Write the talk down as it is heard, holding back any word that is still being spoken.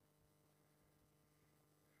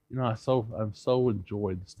I've so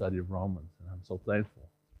enjoyed the study of Romans, and I'm so thankful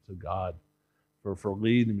to God for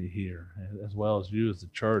leading me here, as well as you as the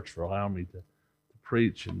church for allowing me to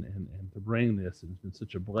preach and to bring this. And it's been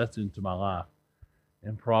such a blessing to my life.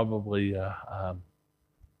 And probably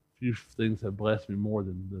few things have blessed me more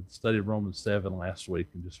than the study of Romans 7 last week,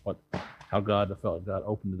 and just how I felt like God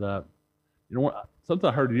opened it up. Something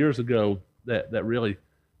I heard years ago that really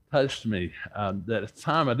touched me, that at the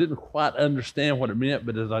time I didn't quite understand what it meant,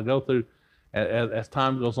 but as I go through, as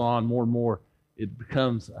time goes on, more and more, it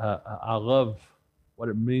becomes, I love what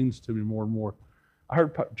it means to me more and more. I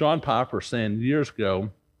heard John Piper saying years ago,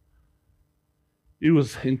 he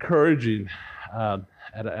was encouraging at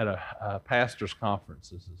a pastor's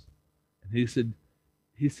conference, and he said,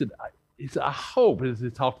 I hope, as he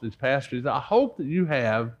talked to these pastors, I hope that you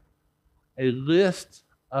have a list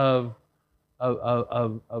of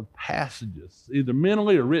passages, either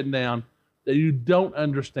mentally or written down, that you don't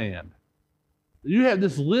understand. You have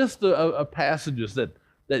this list of passages that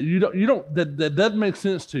doesn't make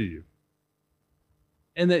sense to you,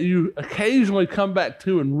 and that you occasionally come back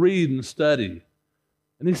to and read and study.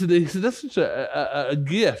 And he said that's such a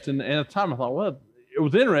gift. And at the time I thought, well, it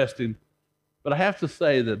was interesting, but I have to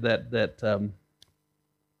say that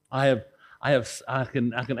I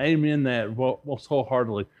can amen that most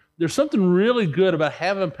wholeheartedly. There's something really good about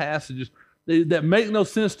having passages that make no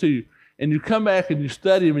sense to you, and you come back and you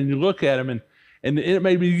study them and you look at them, and it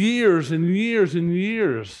may be years and years and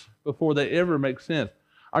years before they ever make sense.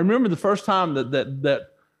 I remember the first time that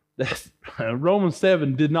Romans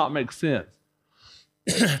 7 did not make sense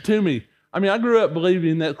to me. I mean, I grew up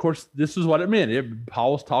believing that, of course, this is what it meant.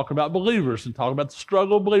 Paul was talking about believers and talking about the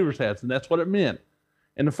struggle believers had, and that's what it meant.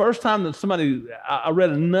 And the first time that I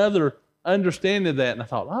read another understanding of that, and I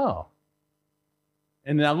thought, oh.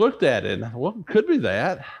 And then I looked at it, and I thought, well, it could be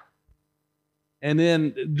that. And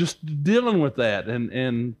then just dealing with that,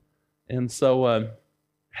 and so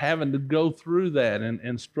having to go through that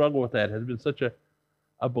and struggle with that has been such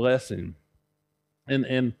a blessing.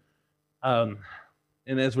 And I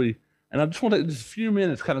just want to just a few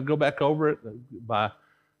minutes kind of go back over it by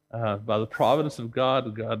the providence of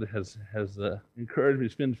God. God has encouraged me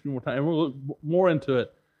to spend a few more time. And we'll look more into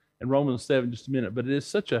it in Romans 7 in just a minute. But it is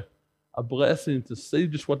such a blessing to see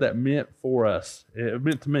just what that meant for us. It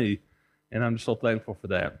meant to me, and I'm just so thankful for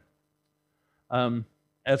that.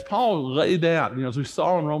 As Paul laid out, as we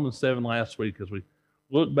saw in Romans 7 last week, as we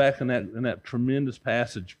look back in that tremendous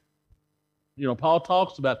passage, Paul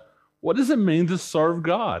talks about what does it mean to serve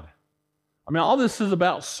God. I mean, all this is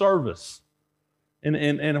about service,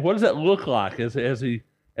 and what does that look like as he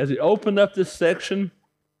opened up this section?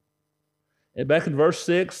 And back in verse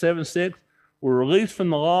 7:6, we're released from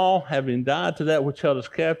the law, having died to that which held us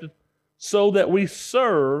captive, so that we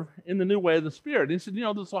serve in the new way of the Spirit. And he said,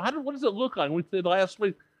 so what does it look like? And we said last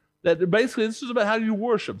week that basically this is about how you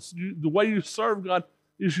worship. The way you serve God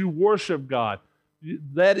is you worship God.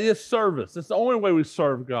 That is service. That's the only way we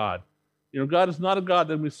serve God. God is not a God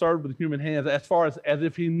that we serve with human hands as far as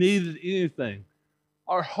if he needed anything.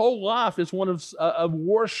 Our whole life is one of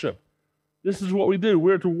worship. This is what we do.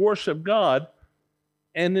 We're to worship God.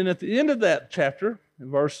 And then at the end of that chapter, in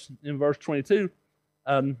verse 22,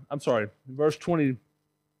 in verse 25,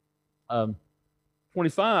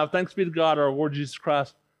 thanks be to God, our Lord Jesus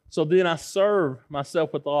Christ. So then I serve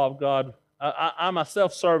myself with the law of God. I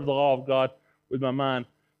myself serve the law of God with my mind.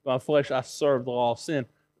 By my flesh, I serve the law of sin.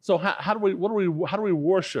 So how do we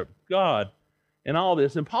worship God in all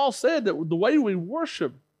this? And Paul said that the way we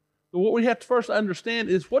worship, what we have to first understand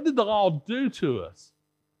is, what did the law do to us?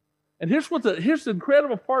 And here's the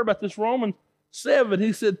incredible part about this Romans 7.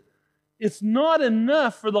 He said, it's not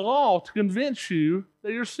enough for the law to convince you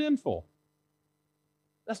that you're sinful.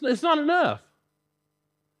 It's not enough.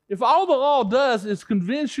 If all the law does is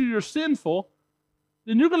convince you you're sinful,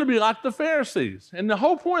 then you're going to be like the Pharisees. And the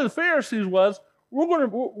whole point of the Pharisees was, we're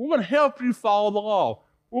going to help you follow the law.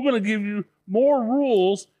 We're going to give you more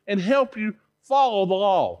rules and help you follow the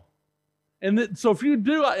law. And so if you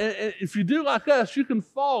do like us, you can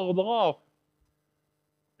follow the law.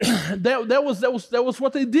 that was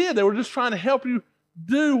what they did. They were just trying to help you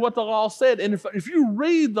do what the law said. And if you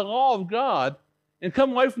read the law of God and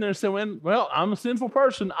come away from there and say, well, I'm a sinful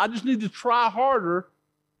person, I just need to try harder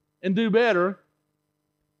and do better,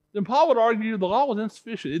 then Paul would argue the law was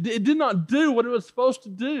insufficient. It did not do what it was supposed to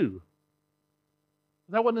do.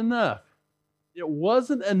 That wasn't enough. It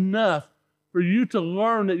wasn't enough for you to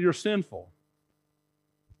learn that you're sinful.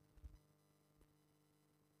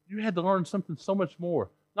 You had to learn something so much more.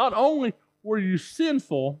 Not only were you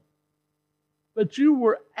sinful, but you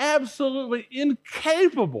were absolutely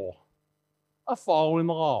incapable of following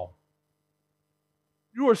the law.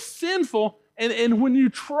 You are sinful, and when you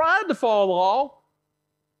tried to follow the law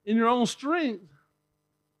in your own strength,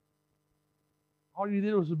 all you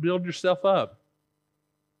did was to build yourself up.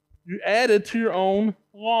 You added to your own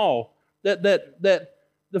law.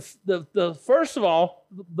 First of all,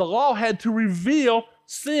 the law had to reveal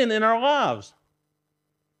sin in our lives.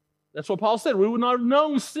 That's what Paul said. We would not have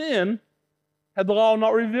known sin had the law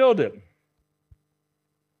not revealed it.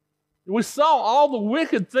 We saw all the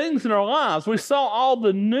wicked things in our lives. We saw all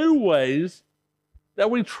the new ways that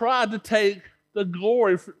we tried to take the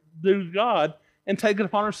glory due to God and take it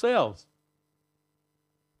upon ourselves.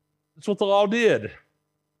 That's what the law did.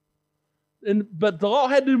 But the law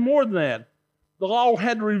had to do more than that. The law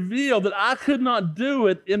had to reveal that I could not do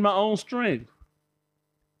it in my own strength.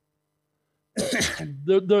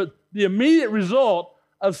 The immediate result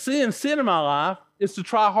of seeing sin in my life is to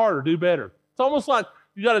try harder, do better. It's almost like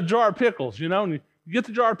you got a jar of pickles, and you get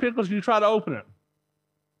the jar of pickles and you try to open it.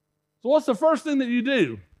 So what's the first thing that you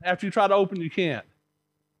do after you try to open it, you can't?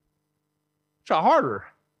 Try harder,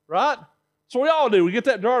 right? So we all do. We get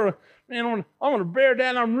that jar, man, I'm going to bear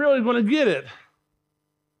down, I'm really going to get it.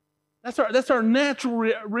 That's our natural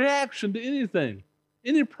reaction to anything.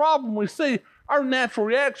 Any problem we see, our natural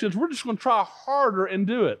reaction is we're just going to try harder and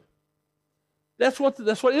do it. That's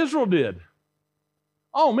what Israel did.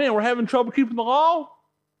 Oh man, we're having trouble keeping the law?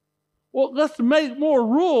 Well, let's make more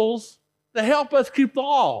rules to help us keep the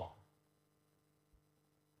law.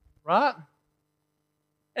 Right?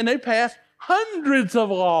 And they passed hundreds of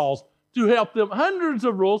laws to help them, hundreds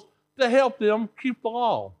of rules to help them keep the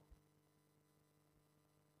law.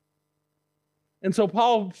 And so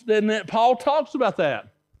Paul talks about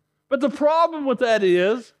that. But the problem with that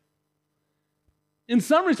is, in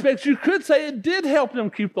some respects, you could say it did help them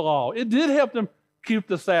keep the law. It did help them keep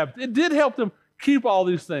the Sabbath. It did help them keep all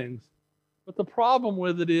these things. But the problem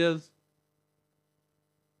with it is,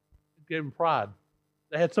 it gave them pride.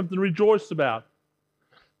 They had something to rejoice about.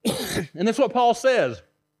 And that's what Paul says.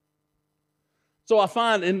 So I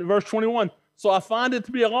find in verse 21, so I find it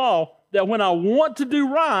to be a law that when I want to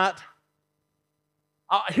do right,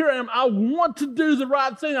 here I am, I want to do the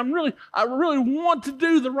right thing. I really want to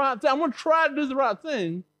do the right thing. I want to try to do the right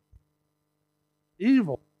thing.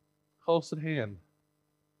 Evil, close at hand.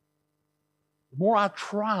 The more I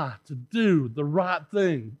try to do the right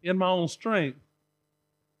thing in my own strength,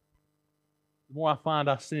 the more I find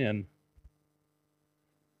I sin.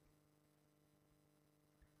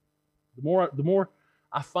 The more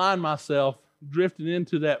I find myself drifting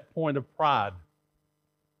into that point of pride.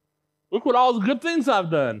 Look what all the good things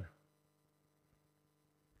I've done.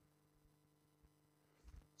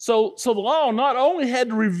 So the law not only had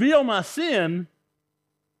to reveal my sin,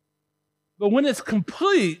 but when it's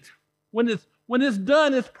complete, when it's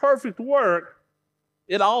done its perfect work,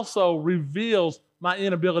 it also reveals my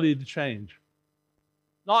inability to change.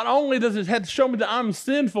 Not only does it have to show me that I'm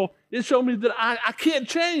sinful, it shows me that I can't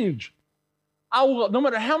change. No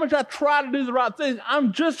matter how much I try to do the right thing,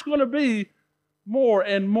 I'm just going to be more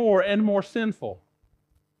and more and more sinful.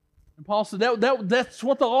 And Paul said that's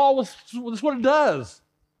what the law was. That's what it does.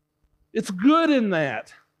 It's good in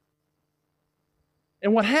that.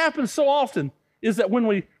 And what happens so often is that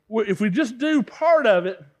if we just do part of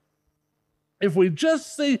it, if we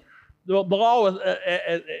just see the law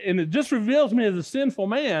and it just reveals me as a sinful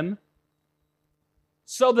man,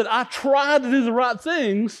 so that I try to do the right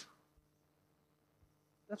things,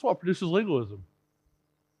 that's what produces legalism.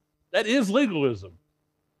 That is legalism.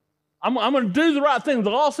 I'm going to do the right thing. The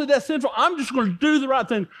law said that's sinful. I'm just going to do the right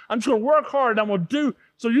thing. I'm just going to work hard. I'm going to do.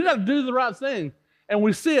 So you got to do the right thing. And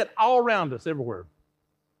we see it all around us, everywhere.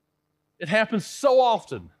 It happens so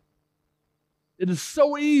often. It is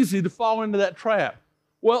so easy to fall into that trap.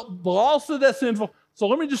 Well, the law said that's sinful, so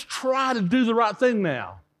let me just try to do the right thing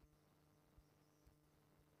now.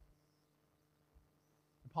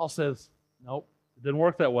 Paul says, nope, it didn't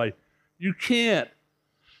work that way. You can't.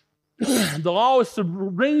 The law is to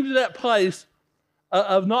bring you to that place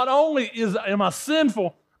of not only am I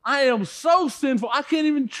sinful, I am so sinful, I can't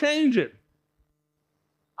even change it.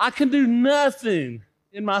 I can do nothing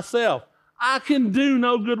in myself. I can do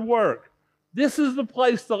no good work. This is the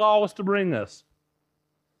place the law is to bring us.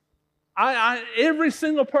 Every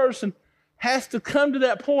single person has to come to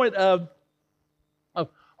that point of,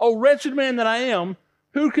 oh, wretched man that I am,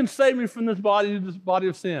 who can save me from this body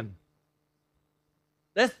of sin?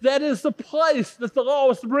 That is the place that the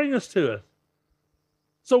law is to bring us to us.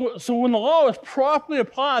 So when the law is properly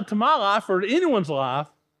applied to my life or to anyone's life,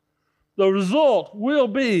 the result will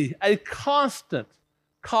be a constant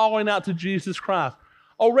calling out to Jesus Christ.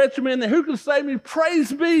 Oh, wretched man, who can save me?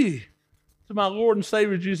 Praise be to my Lord and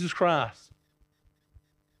Savior Jesus Christ.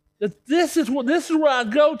 That this is where I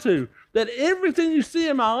go to. That everything you see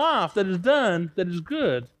in my life that is done, that is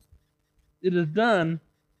good, it is done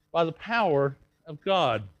by the power of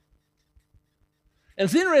God. And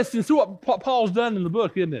it's interesting to see what Paul's done in the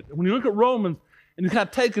book, isn't it? When you look at Romans and you kind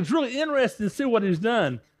of take it, it's really interesting to see what he's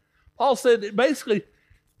done. Paul said that basically,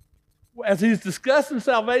 as he's discussing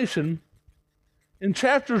salvation, in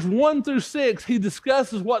chapters 1 through 6, he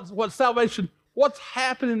discusses what salvation, what's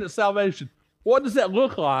happening at salvation. What does that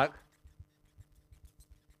look like?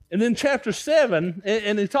 And then chapter 7,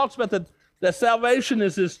 and he talks about that salvation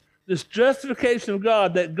is this justification of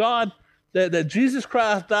God, that Jesus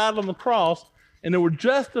Christ died on the cross, and that we're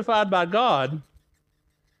justified by God.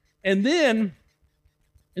 And then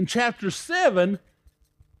in chapter 7,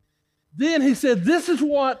 then he said, this is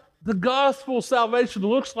what the gospel salvation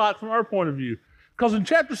looks like from our point of view. Because in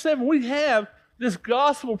chapter 7, we have this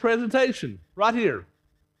gospel presentation right here.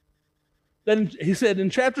 Then he said in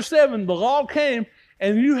chapter 7, the law came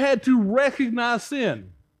and you had to recognize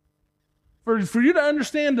sin. For you to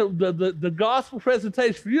understand the gospel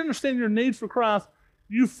presentation, for you to understand your need for Christ,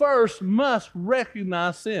 you first must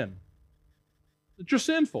recognize sin, that you're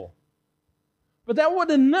sinful. But that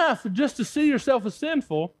wasn't enough just to see yourself as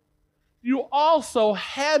sinful. You also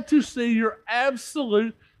had to see your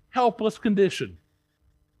absolute helpless condition.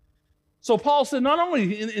 So Paul said not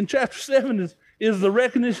only in chapter 7 is the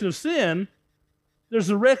recognition of sin, there's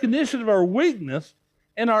the recognition of our weakness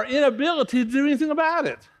and our inability to do anything about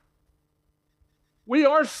it. We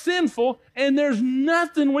are sinful, and there's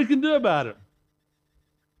nothing we can do about it.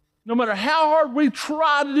 No matter how hard we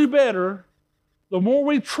try to do better, the more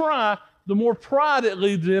we try, the more pride it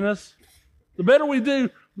leads in us. The better we do,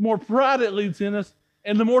 the more pride it leads in us,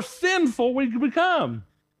 and the more sinful we become,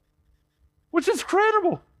 which is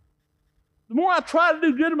incredible. The more I try to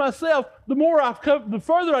do good to myself, the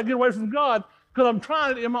further I get away from God, because I'm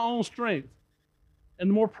trying it in my own strength, and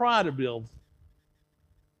the more pride it builds.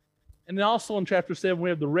 And then also in chapter 7, we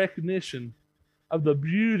have the recognition of the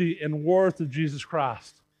beauty and worth of Jesus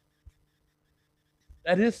Christ.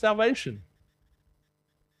 That is salvation.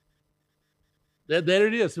 There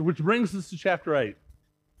it is, which brings us to chapter 8.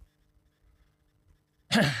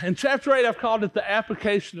 In chapter 8, I've called it the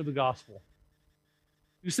application of the gospel.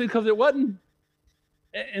 You see, because it wasn't,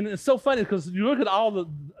 and it's so funny because you look at all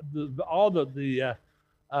the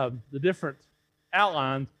different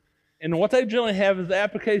outlines, and what they generally have is the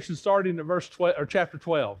application starting at verse 12 or chapter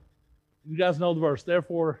 12. You guys know the verse.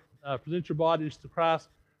 Therefore, present your bodies to Christ.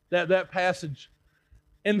 That passage,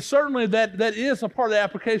 and certainly that is a part of the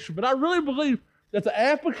application. But I really believe that the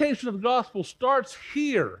application of the gospel starts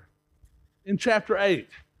here in chapter 8.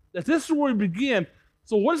 That this is where we begin.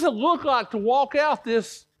 So what does it look like to walk out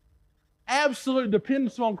this absolute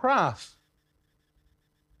dependence on Christ?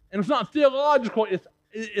 And it's not theological,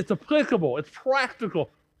 it's applicable, it's practical.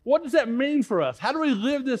 What does that mean for us? How do we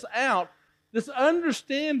live this out? This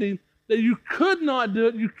understanding that you could not do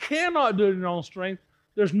it, you cannot do it in your own strength,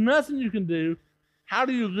 there's nothing you can do. How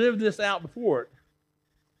do you live this out before it?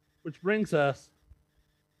 Which brings us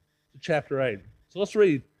to chapter 8. So let's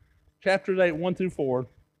read chapter 8, 1 through 4.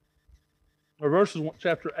 Or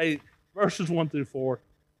chapter 8, verses 1 through 4,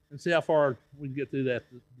 and see how far we can get through that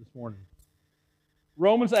this morning.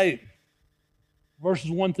 Romans 8,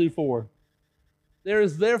 verses 1 through 4. There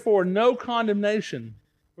is therefore no condemnation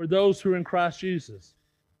for those who are in Christ Jesus.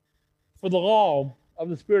 For the law of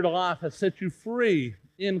the Spirit of life has set you free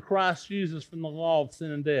in Christ Jesus from the law of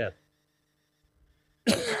sin and death.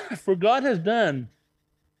 For God has done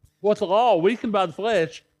what the law, weakened by the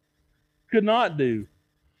flesh, could not do.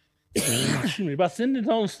 Excuse me, by sending His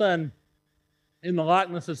own Son in the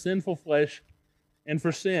likeness of sinful flesh, and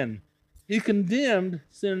for sin, He condemned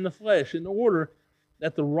sin in the flesh in order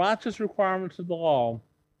that the righteous requirements of the law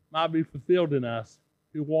might be fulfilled in us,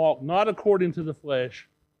 who walk not according to the flesh,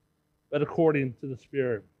 but according to the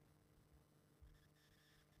Spirit.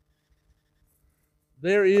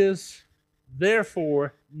 There is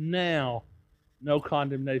therefore now no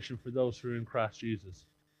condemnation for those who are in Christ Jesus.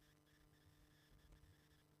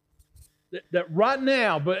 That right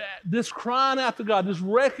now, but this crying out to God, this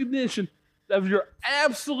recognition of your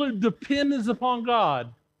absolute dependence upon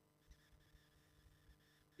God,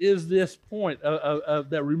 is this point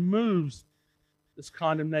that removes this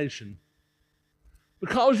condemnation.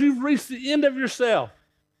 Because you've reached the end of yourself,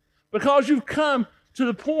 because you've come to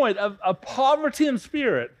the point of poverty in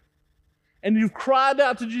spirit, and you've cried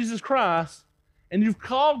out to Jesus Christ, and you've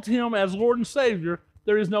called to Him as Lord and Savior,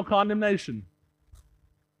 there is no condemnation.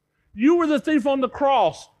 You were the thief on the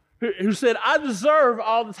cross who said, I deserve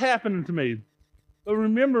all that's happening to me. but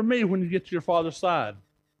remember me when you get to your Father's side.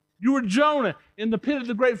 You were Jonah in the pit of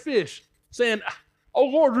the great fish, saying, oh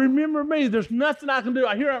Lord, remember me. There's nothing I can do.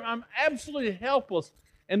 I'm absolutely helpless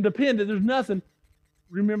and dependent. There's nothing.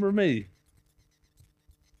 Remember me.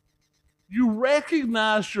 You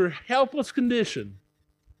recognized your helpless condition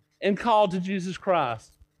and called to Jesus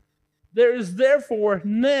Christ. There is therefore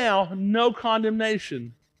now no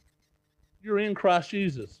condemnation. You're in Christ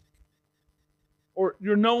Jesus. Or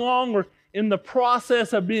you're no longer in the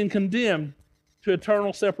process of being condemned to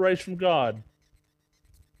eternal separation from God.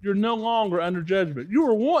 You're no longer under judgment. You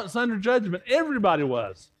were once under judgment. Everybody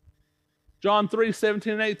was. John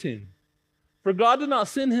 3:17 and 18. For God did not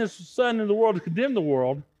send his Son into the world to condemn the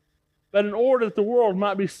world, but in order that the world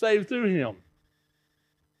might be saved through him.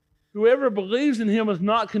 Whoever believes in him is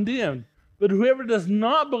not condemned, but whoever does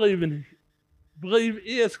not believe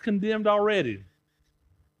is condemned already,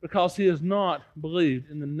 because he has not believed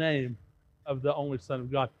in the name of the only Son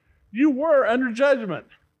of God. You were under judgment.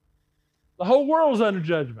 The whole world was under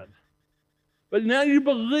judgment. But now you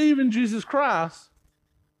believe in Jesus Christ,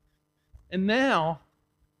 and now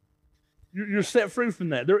you're set free from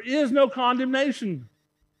that. There is no condemnation.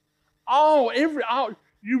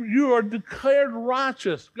 You are declared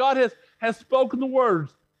righteous. God has spoken the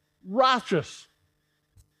words, righteous.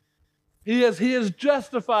 He has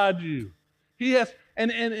justified you. He has,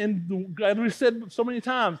 and as we said so many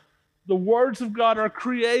times, the words of God are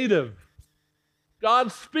creative.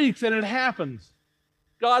 God speaks and it happens.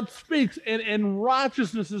 God speaks and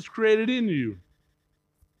righteousness is created in you.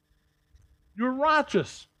 You're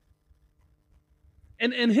righteous.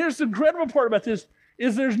 And here's the incredible part about this,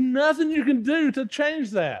 is there's nothing you can do to change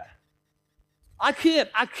that. I can't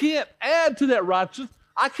add to that righteousness.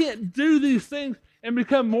 I can't do these things and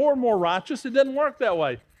become more and more righteous. It doesn't work that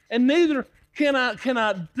way. And neither can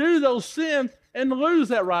I do those sins and lose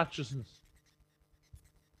that righteousness.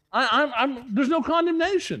 There's no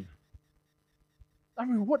condemnation. I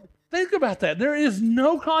mean, think about that. There is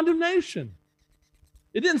no condemnation.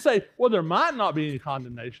 It didn't say, well, there might not be any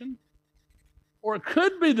condemnation. Or it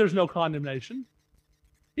could be there's no condemnation.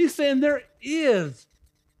 He's saying there is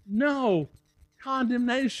no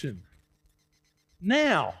condemnation.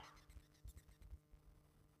 Now.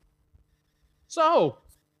 So,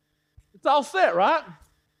 it's all set, right?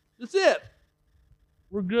 That's it.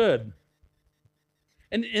 We're good.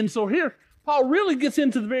 And so here, Paul really gets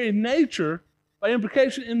into the very nature, by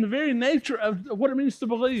implication, in the very nature of what it means to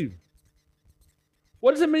believe.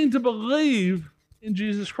 What does it mean to believe in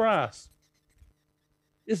Jesus Christ?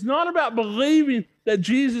 It's not about believing that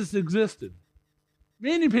Jesus existed.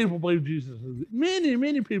 Many people believe Jesus existed.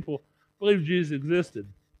 Many people believe Jesus existed.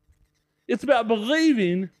 It's about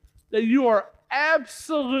believing that you are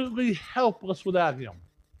absolutely helpless without him.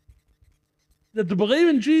 That to believe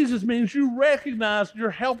in Jesus means you recognize your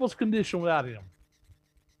helpless condition without him.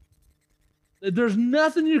 That there's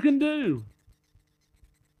nothing you can do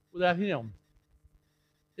without him.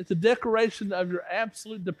 It's a declaration of your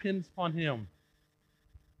absolute dependence upon him.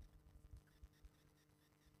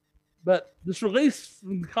 But this release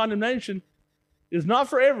from condemnation is not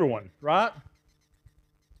for everyone, right?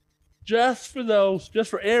 Just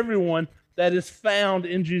for everyone that is found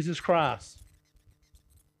in Jesus Christ.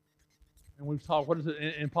 And we've talked, what is it?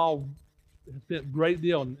 And Paul has spent a great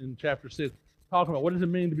deal in chapter 6 talking about what does it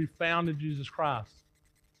mean to be found in Jesus Christ.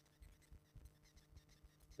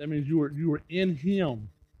 That means you were in him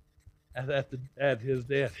at his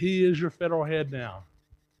death. He is your federal head now.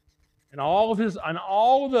 And all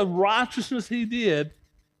of the righteousness he did,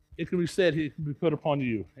 it can be said, it can be put upon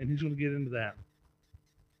you. And he's going to get into that.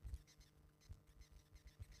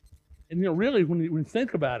 And really, when you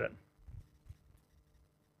think about it,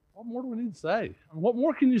 what more do we need to say? I mean, what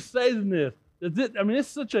more can you say than this? It's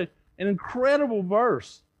such an incredible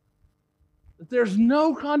verse that there's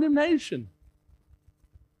no condemnation.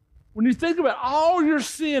 When you think about all your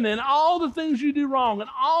sin and all the things you do wrong and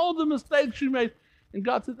all the mistakes you made, and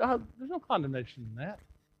God said, there's no condemnation in that.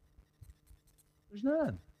 There's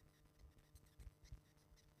none.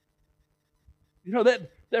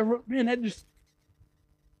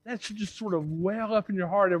 That should just sort of well up in your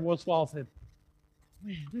heart every once in a while and say,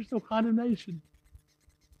 man, there's no condemnation.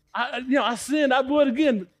 I sinned, I blew it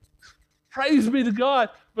again. But praise be to God,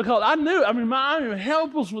 because I knew, I'm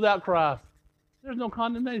helpless without Christ. There's no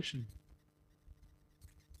condemnation.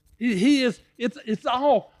 It's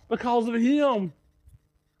all because of him.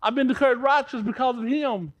 I've been declared righteous because of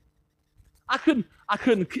him. I couldn't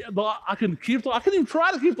keep the law. I couldn't even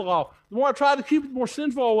try to keep the law. The more I tried to keep it, the more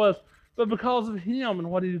sinful I was. But because of him and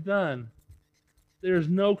what he's done, there is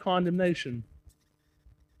no condemnation.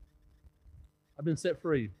 I've been set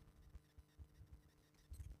free.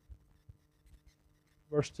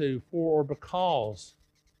 Verse 2, for or because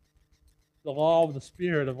the law of the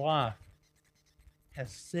Spirit of life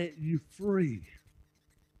has set you free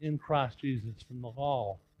in Christ Jesus from the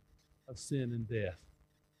law of sin and death.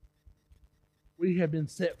 We have been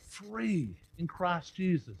set free in Christ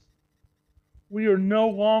Jesus. We are no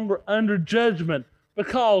longer under judgment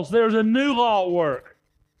because there's a new law at work,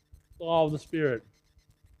 the law of the Spirit.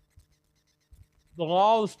 The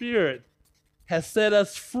law of the Spirit has set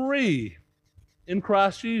us free in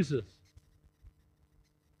Christ Jesus.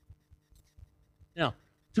 Now,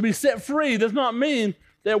 to be set free does not mean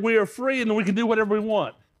that we are free and we can do whatever we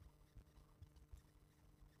want.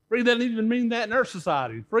 Free doesn't even mean that in our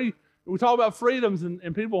society. Free, we talk about freedoms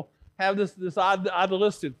and people have this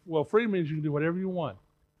idealistic, well, free means you can do whatever you want.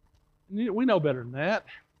 And we know better than that.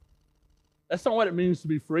 That's not what it means to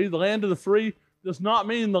be free. The land of the free does not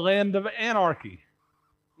mean the land of anarchy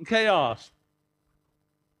and chaos.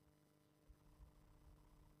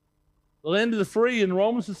 The land of the free in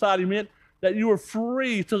Roman society meant that you were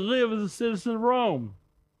free to live as a citizen of Rome.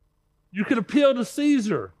 You could appeal to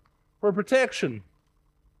Caesar for protection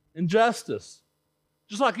and justice,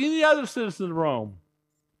 just like any other citizen of Rome.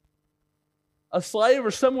 A slave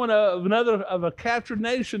or someone of a captured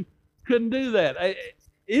nation couldn't do that.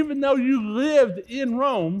 Even though you lived in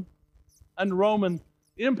Rome, under Roman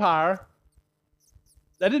Empire,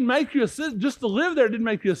 that didn't make you a citizen. Just to live there didn't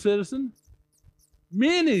make you a citizen.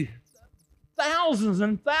 Many, thousands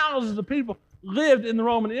and thousands of people lived in the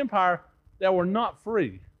Roman Empire that were not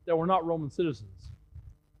free, that were not Roman citizens.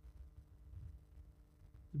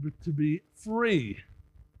 To be free,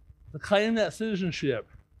 to claim that citizenship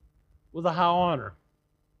was a high honor.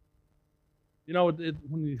 You know,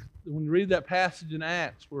 when you read that passage in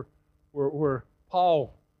Acts where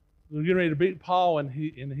Paul, they're getting ready to beat Paul, and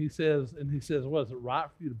he says, well, is it right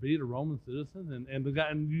for you to beat a Roman citizen?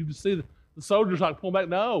 And you just see the soldiers like pulling back.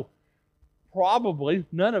 No, probably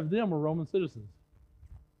none of them were Roman citizens.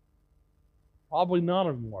 Probably none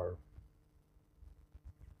of them were.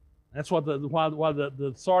 That's why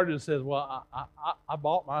the sergeant says, well, I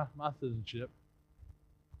bought my citizenship.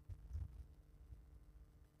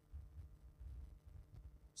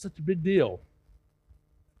 Such a big deal.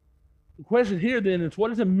 The question here then is, what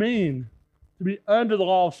does it mean to be under the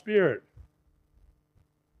law of Spirit?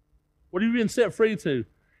 What have you been set free to?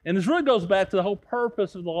 And this really goes back to the whole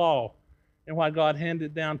purpose of the law and why God handed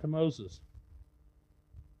it down to Moses.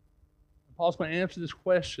 Paul's going to answer this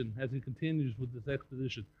question as he continues with this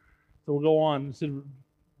exposition. So we'll go on. Instead of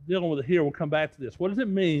dealing with it here, we'll come back to this. What does it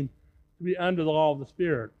mean to be under the law of the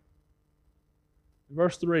Spirit? In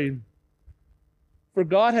verse 3, for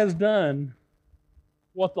God has done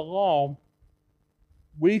what the law,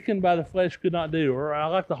 weakened by the flesh, could not do. Or I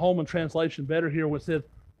like the Holman translation better here, which says,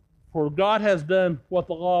 for God has done what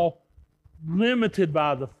the law, limited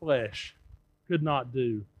by the flesh, could not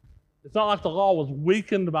do. It's not like the law was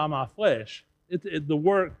weakened by my flesh. The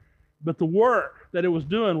work that it was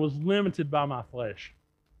doing was limited by my flesh.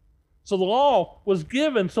 So the law was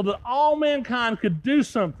given so that all mankind could do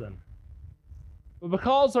something. But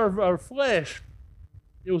because of our flesh,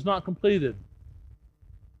 it was not completed.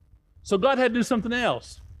 So God had to do something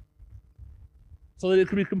else so that it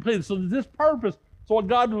could be completed. So this purpose, so what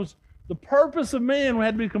God was, the purpose of man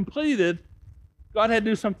had to be completed, God had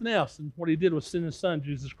to do something else. And what he did was send his son,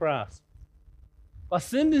 Jesus Christ. By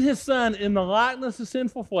sending his son in the likeness of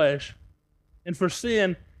sinful flesh, and for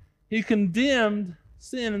sin, he condemned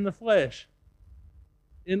sin in the flesh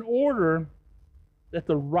in order that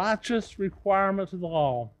the righteous requirements of the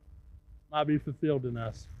law might be fulfilled in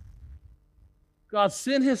us. God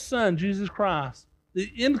sent his son, Jesus Christ, the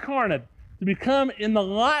incarnate, to become in the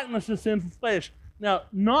likeness of sinful flesh. Now,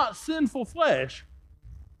 not sinful flesh,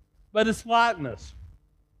 but its likeness.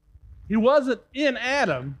 He wasn't in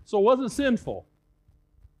Adam, so it wasn't sinful.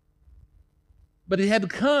 But he had to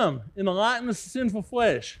come in the likeness of sinful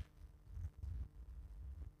flesh.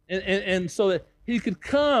 And so that he could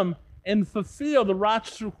come and fulfill the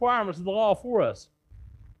righteous requirements of the law for us.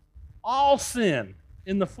 All sin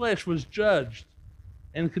in the flesh was judged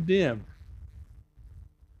and condemned.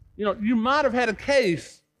 You know, you might have had a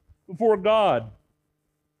case before God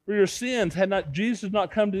for your sins had not Jesus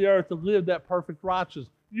not come to the earth to live that perfect righteous.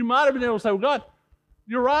 You might have been able to say, well, God,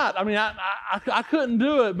 you're right. I mean, I couldn't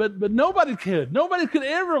do it, but nobody could. Nobody could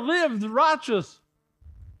ever live the righteous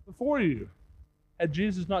before you had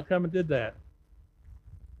Jesus not come and did that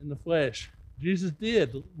in the flesh. Jesus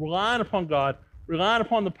did, relying upon God, relying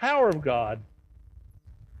upon the power of God.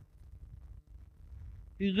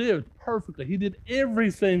 He lived perfectly. He did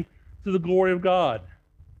everything to the glory of God.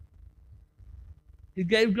 He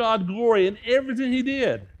gave God glory in everything he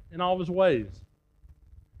did, in all of his ways.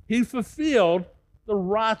 He fulfilled the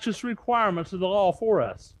righteous requirements of the law for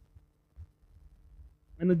us.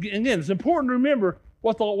 And again, it's important to remember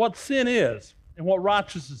what sin is and what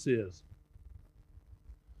righteousness is.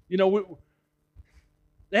 You know,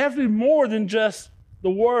 they have to be more than just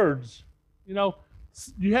the words. You know,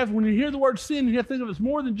 when you hear the word sin, you have to think of it as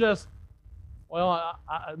more than just, well,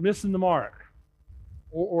 I missing the mark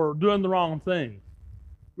or doing the wrong thing.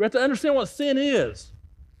 We have to understand what sin is.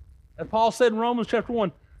 As Paul said in Romans chapter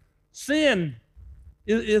 1, sin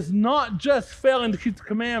is not just failing to keep the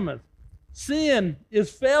commandments. Sin is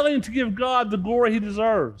failing to give God the glory he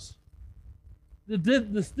deserves.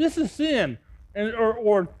 This is sin.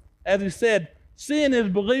 Or as he said, sin is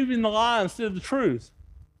believing the lie instead of the truth.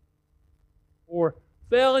 Or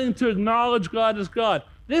failing to acknowledge God as God.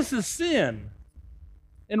 This is sin.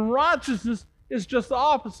 And righteousness is just the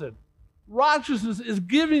opposite. Righteousness is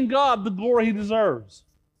giving God the glory he deserves.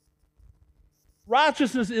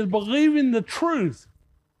 Righteousness is believing the truth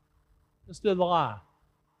instead of the lie.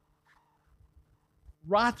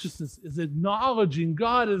 Righteousness is acknowledging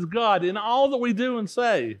God as God in all that we do and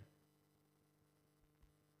say.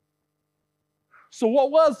 So what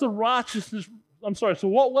was the righteous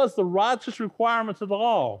requirements of the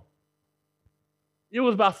law? It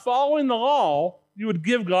was by following the law, you would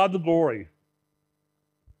give God the glory.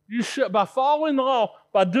 By following the law,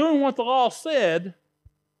 by doing what the law said,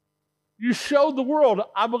 you showed the world,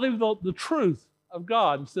 I believe the truth of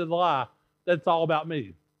God instead of the lie, that it's all about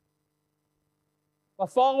me. By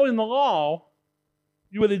following the law,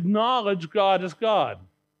 you would acknowledge God as God.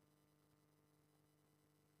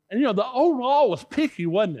 And you know, the old law was picky,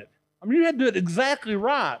 wasn't it? I mean, you had to do it exactly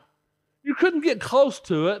right. You couldn't get close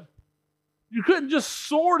to it. You couldn't just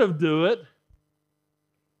sort of do it.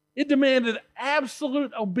 It demanded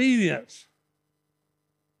absolute obedience.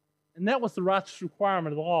 And that was the righteous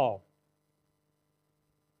requirement of the law.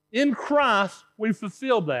 In Christ, we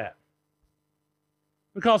fulfilled that.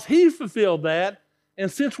 Because he fulfilled that,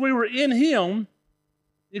 and since we were in him,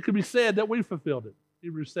 it could be said that we fulfilled it.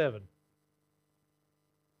 Hebrews 7.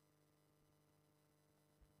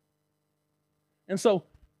 And so,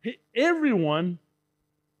 everyone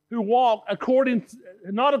who walk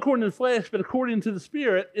not according to the flesh, but according to the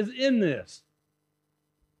Spirit, is in this.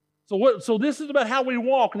 So this is about how we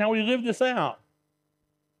walk and how we live this out.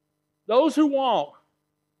 Those who walk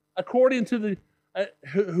according to the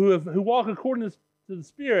who walk according to the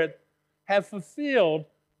Spirit have fulfilled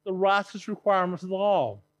the righteous requirements of the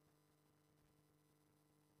law.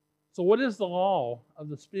 So what is the law of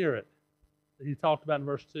the Spirit that he talked about in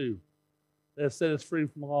verse 2? That has set us free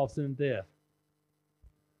from the law of sin and death.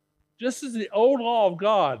 Just as the old law of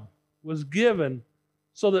God was given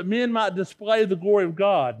so that men might display the glory of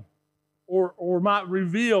God or might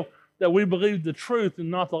reveal that we believe the truth and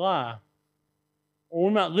not the lie, or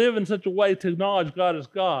we might live in such a way to acknowledge God as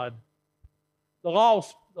God, the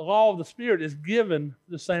law of the Spirit is given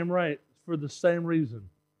the same rate for the same reason.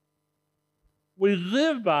 We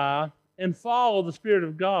live by and follow the Spirit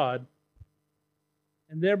of God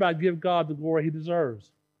and thereby give God the glory he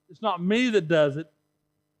deserves. It's not me that does it.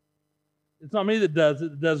 It's not me that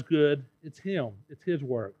does good. It's him. It's his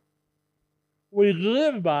work. We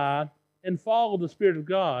live by and follow the Spirit of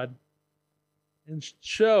God and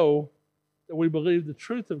show that we believe the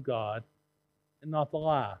truth of God and not the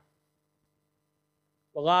lie.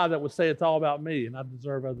 The lie that would say it's all about me and I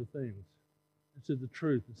deserve other things. Instead of the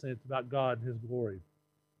truth and say it's about God and his glory.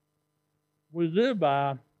 We live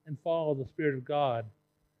by and follow the Spirit of God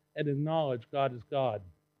and acknowledge God as God.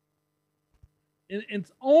 And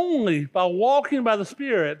it's only by walking by the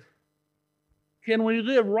Spirit can we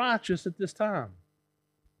live righteous at this time.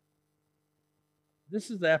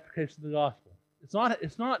 This is the application of the gospel.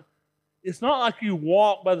 It's not like you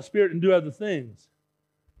walk by the Spirit and do other things.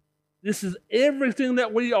 This is everything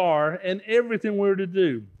that we are and everything we're to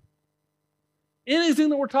do. Anything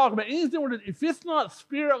that we're talking about, anything we're doing, if it's not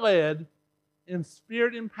Spirit-led and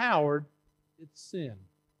Spirit-empowered, it's sin.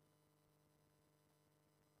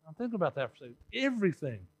 Now think about that for a second.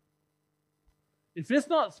 Everything. If it's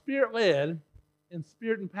not Spirit-led and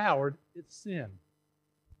Spirit-empowered, it's sin.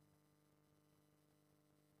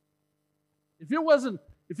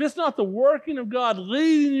 If it's not the working of God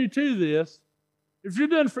leading you to this, if you're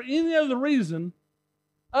doing it for any other reason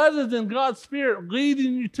other than God's Spirit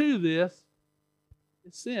leading you to this,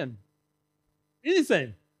 it's sin.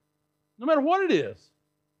 Anything. No matter what it is.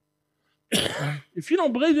 If you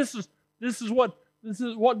don't believe this is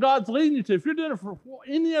what God's leading you to, if you're doing it for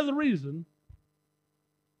any other reason,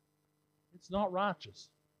 it's not righteous.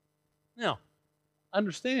 Now,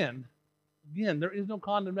 understand, again, there is no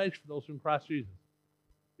condemnation for those who are in Christ Jesus.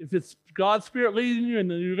 If it's God's Spirit leading you and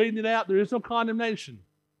you're leading it out, there is no condemnation.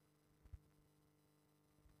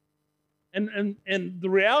 And the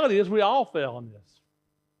reality is we all fail in this.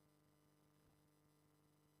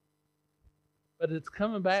 But it's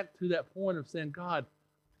coming back to that point of saying, God,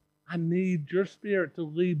 I need your Spirit to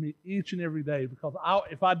lead me each and every day, because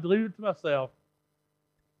if I leave it to myself,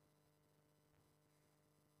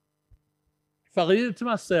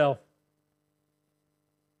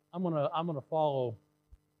 I'm gonna follow.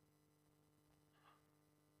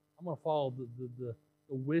 I'm gonna follow the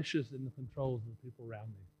wishes and the controls of the people around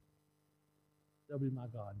me. They'll be my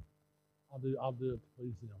God. I'll do it to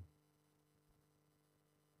please them.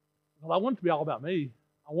 Well, I want it to be all about me.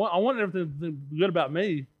 I want everything to be good about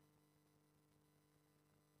me.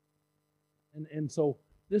 And so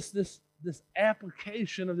this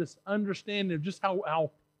application of this understanding of just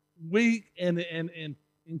how weak and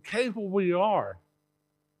incapable we are.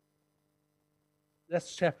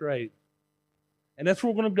 That's chapter 8. And that's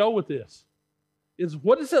where we're going to go with this. Is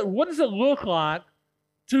what does it look like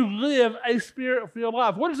to live a Spirit-filled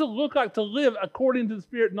life? What does it look like to live according to the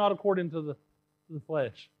Spirit, not according to the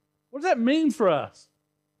flesh? What does that mean for us?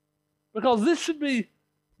 Because this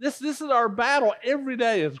is our battle every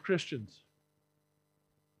day as Christians.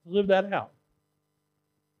 To live that out.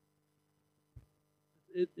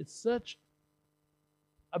 It's such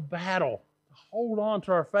a battle to hold on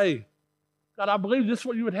to our faith. God, I believe this is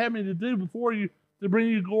what you would have me to do before you, to bring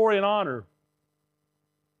you glory and honor.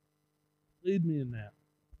 Lead me in that.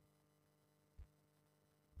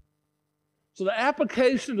 So the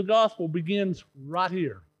application of the gospel begins right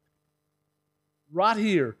here. Right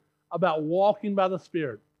here, about walking by the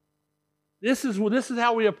Spirit. This is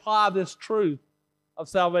how we apply this truth of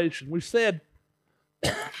salvation. We said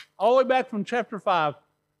all the way back from chapter 5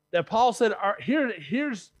 that Paul said,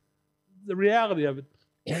 here's the reality of it.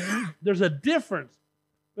 There's a difference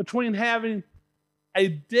between having a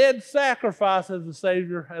dead sacrifice as a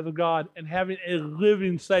Savior, as a God, and having a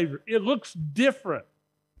living Savior. It looks different,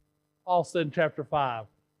 Paul said in chapter 5.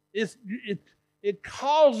 It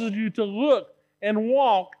causes you to look and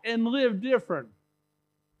walk and live different.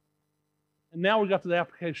 And now we got to the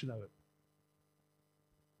application of it.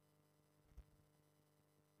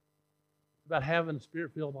 It's about having a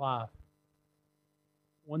Spirit-filled life.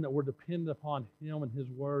 One that we're dependent upon Him and His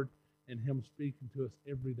Word and Him speaking to us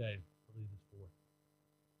every day to lead us forward.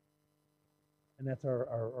 And that's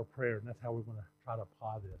our prayer, and that's how we're going to try to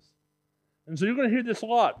apply this. And so you're going to hear this a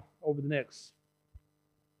lot over the next,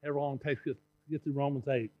 however long it takes to get through Romans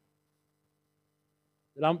 8.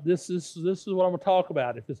 This is what I'm going to talk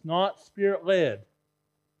about. If it's not Spirit-led,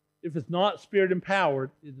 if it's not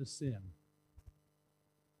Spirit-empowered, it is sin.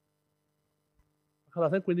 Because I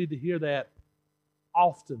think we need to hear that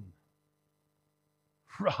often.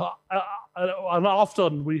 And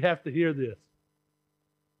often we have to hear this.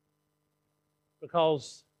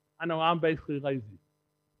 Because I know I'm basically lazy.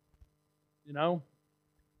 You know?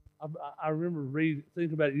 I remember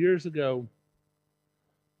thinking about it years ago,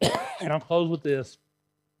 and I'll close with this.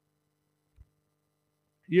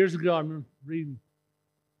 Years ago, I remember reading,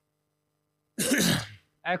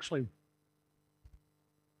 actually,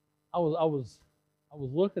 I was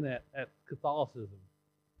looking at Catholicism.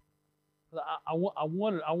 I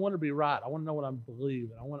want to be right. I want to know what I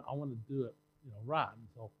believe, and I want to do it, right. And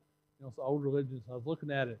so, it's the old religions. So I was looking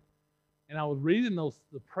at it, and I was reading the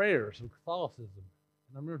prayers of Catholicism,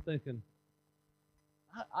 and I remember thinking,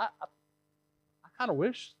 I kind of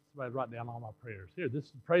wish somebody would write down all my prayers. Here,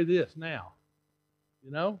 pray this now.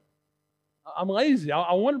 I'm lazy.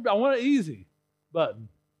 I want an easy button,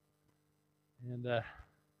 and I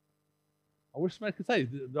wish somebody could say,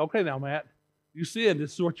 "Okay, now, Matt, you sin.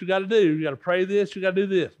 This is what you got to do. You got to pray this. You got to do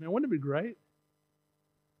this." Man, wouldn't it be great?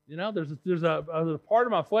 There's a part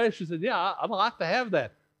of my flesh that said, "Yeah, I'd like to have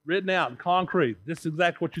that written out in concrete. This is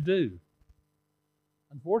exactly what you do."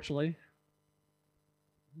 Unfortunately, it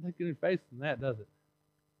doesn't take any faith in that, does it?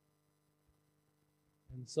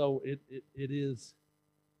 And so it is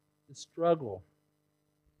the struggle.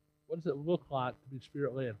 What does it look like to be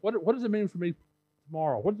Spirit-led? What does it mean for me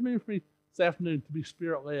tomorrow? What does it mean for me this afternoon to be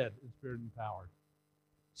Spirit-led and Spirit-empowered?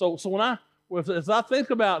 So as I think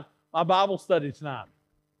about my Bible study tonight,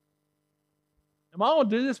 am I going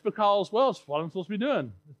to do this because, it's what I'm supposed to be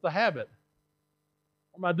doing? It's the habit.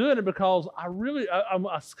 Or am I doing it because I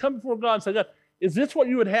come before God and say, God, is this what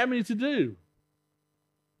you would have me to do?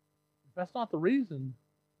 If that's not the reason,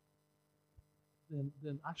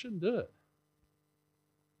 then I shouldn't do it.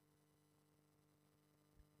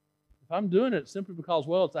 If I'm doing it simply because,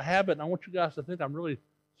 it's a habit and I want you guys to think I'm really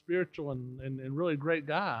spiritual and really great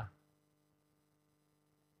guy, it's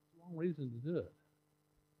the wrong reason to do it.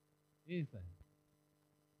 anything.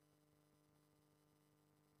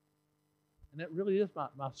 And that really is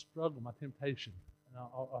my struggle, my temptation. And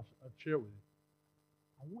I'll share it with you.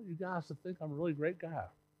 I want you guys to think I'm a really great guy.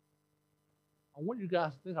 I want you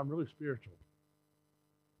guys to think I'm really spiritual.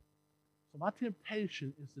 So my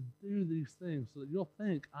temptation is to do these things so that you'll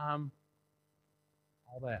think I'm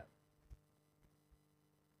all that.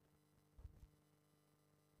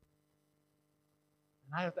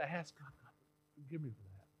 And I have to ask God, forgive me for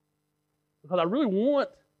that. Because I really want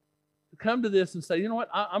to come to this and say, you know what,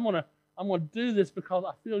 I'm gonna do this because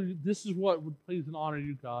I feel this is what would please and honor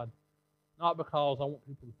you, God, not because I want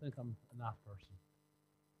people to think I'm a nice person.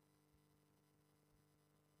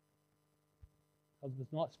 Because if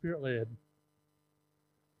it's not spirit-led,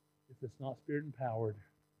 if it's not spirit-empowered,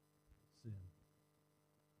 it's sin.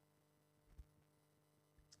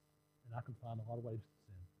 And I can find a lot of ways to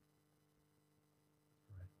sin. Let's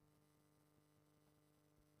pray.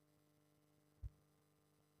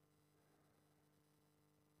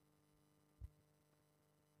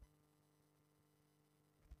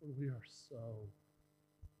 Lord, we are so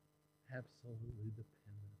absolutely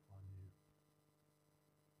dependent upon you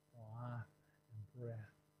for life and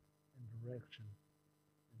breath and direction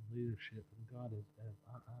and leadership. And God,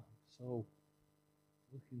 I'm so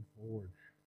looking forward